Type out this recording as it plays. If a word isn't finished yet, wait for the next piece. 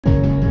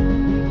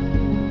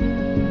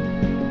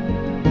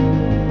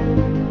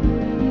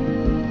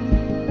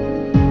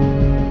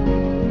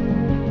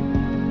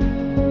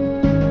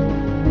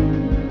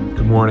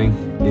morning.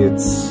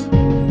 It's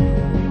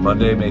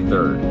Monday, May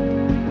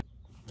 3rd.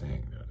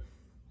 Dang, dude.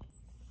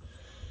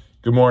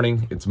 Good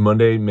morning. It's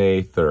Monday,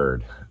 May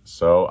 3rd.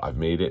 So I've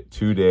made it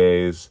 2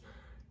 days.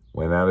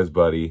 Went out as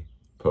buddy,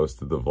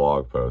 posted the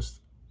vlog post.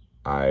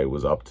 I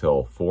was up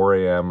till 4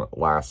 a.m.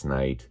 last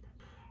night.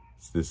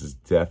 This is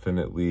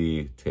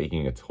definitely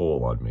taking a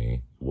toll on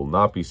me. Will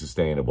not be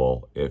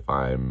sustainable if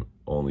I'm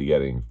only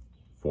getting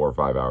 4 or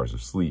 5 hours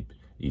of sleep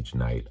each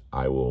night.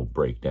 I will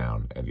break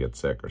down and get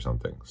sick or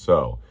something.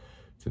 So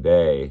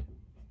today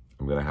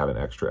I'm gonna have an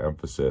extra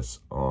emphasis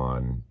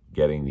on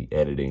getting the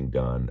editing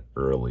done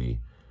early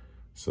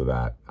so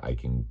that I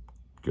can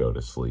go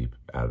to sleep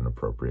at an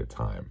appropriate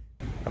time.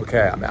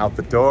 Okay, I'm out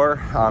the door.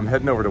 I'm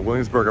heading over to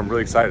Williamsburg. I'm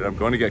really excited. I'm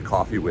going to get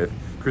coffee with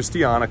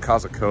Khrystyana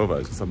Kazakova.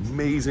 She's this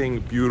amazing,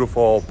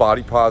 beautiful,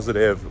 body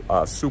positive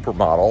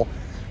supermodel.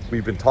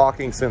 We've been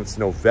talking since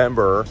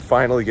November,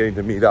 finally getting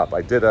to meet up.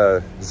 I did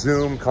a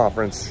Zoom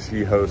conference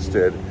she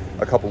hosted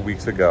a couple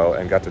weeks ago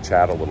and got to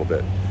chat a little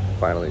bit.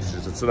 Finally,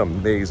 she's just an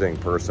amazing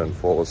person,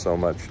 full of so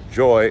much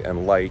joy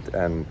and light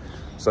and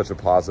such a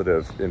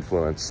positive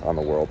influence on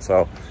the world.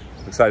 So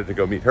I'm excited to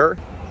go meet her.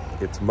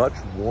 It's much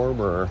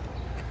warmer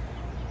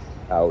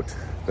out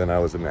than I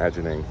was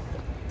imagining.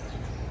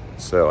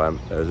 So I'm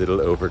a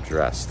little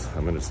overdressed.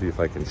 I'm gonna see if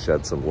I can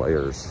shed some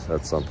layers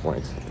at some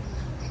point.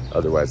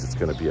 Otherwise, it's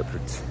gonna be a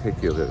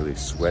particularly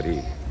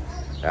sweaty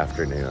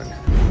afternoon.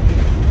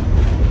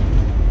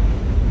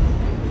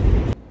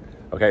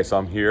 Okay, so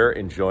I'm here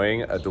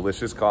enjoying a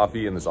delicious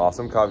coffee in this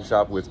awesome coffee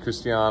shop with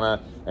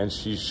Khrystyana, and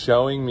she's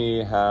showing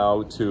me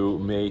how to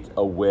make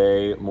a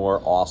way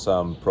more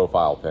awesome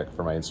profile pic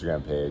for my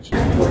Instagram page.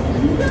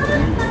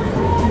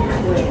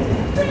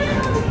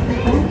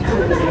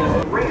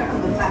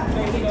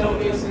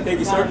 Thank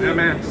you, sir. Yeah,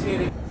 man.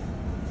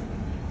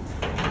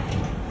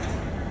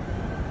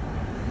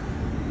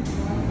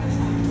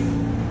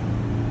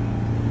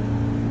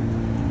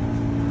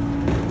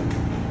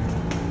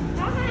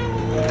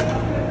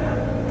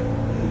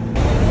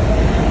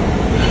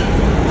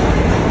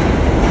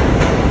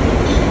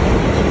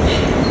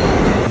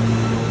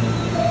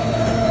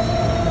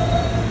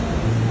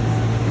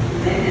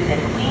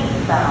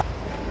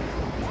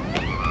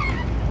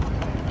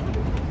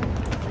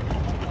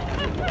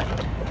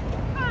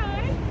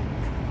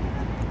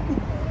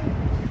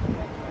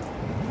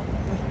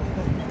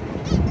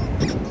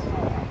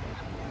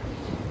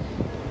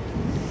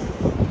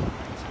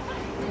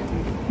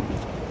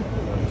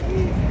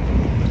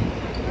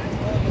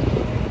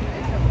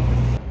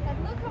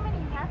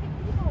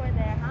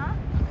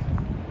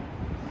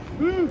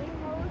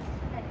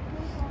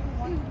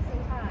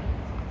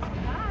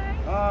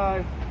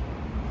 Hi.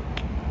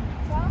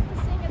 Tell him to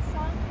sing a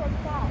song for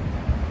clout.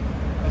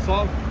 A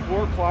song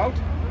for clout?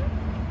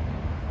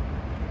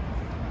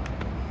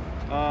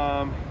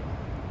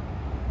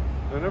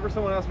 Whenever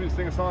someone asks me to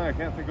sing a song, I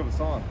can't think of a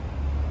song.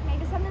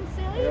 Maybe something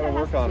silly that that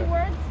work has on 2 it.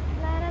 words.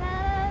 La da da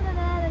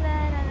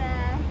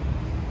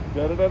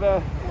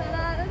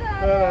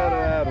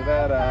da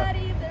da da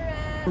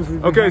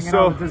da. Okay,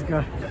 so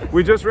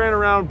we just ran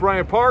around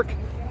Bryant Park,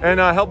 and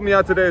helping me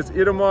out today is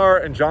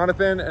Itamar and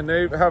Jonathan, and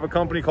they have a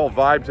company called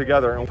Vybe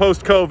Together. And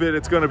post-COVID,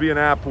 it's going to be an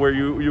app where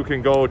you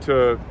can go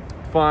to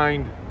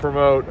find,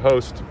 promote,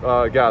 host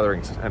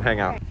gatherings and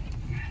hang out.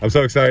 I'm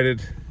so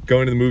excited.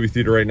 Going to the movie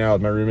theater right now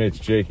with my roommates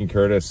Jake and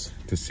Curtis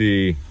to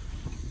see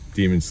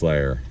Demon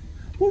Slayer.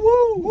 Woo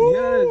woo woo!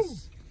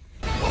 Yes.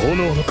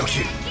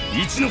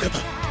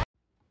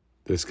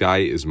 This guy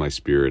is my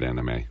spirit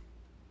anime.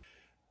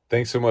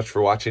 Thanks so much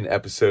for watching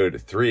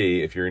episode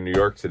 3. If you're in New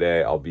York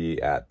today, I'll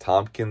be at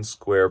Tompkins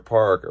Square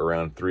Park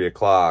around 3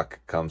 o'clock.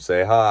 Come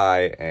say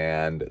hi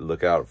and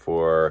look out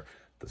for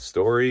the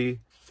story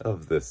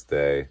of this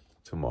day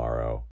tomorrow.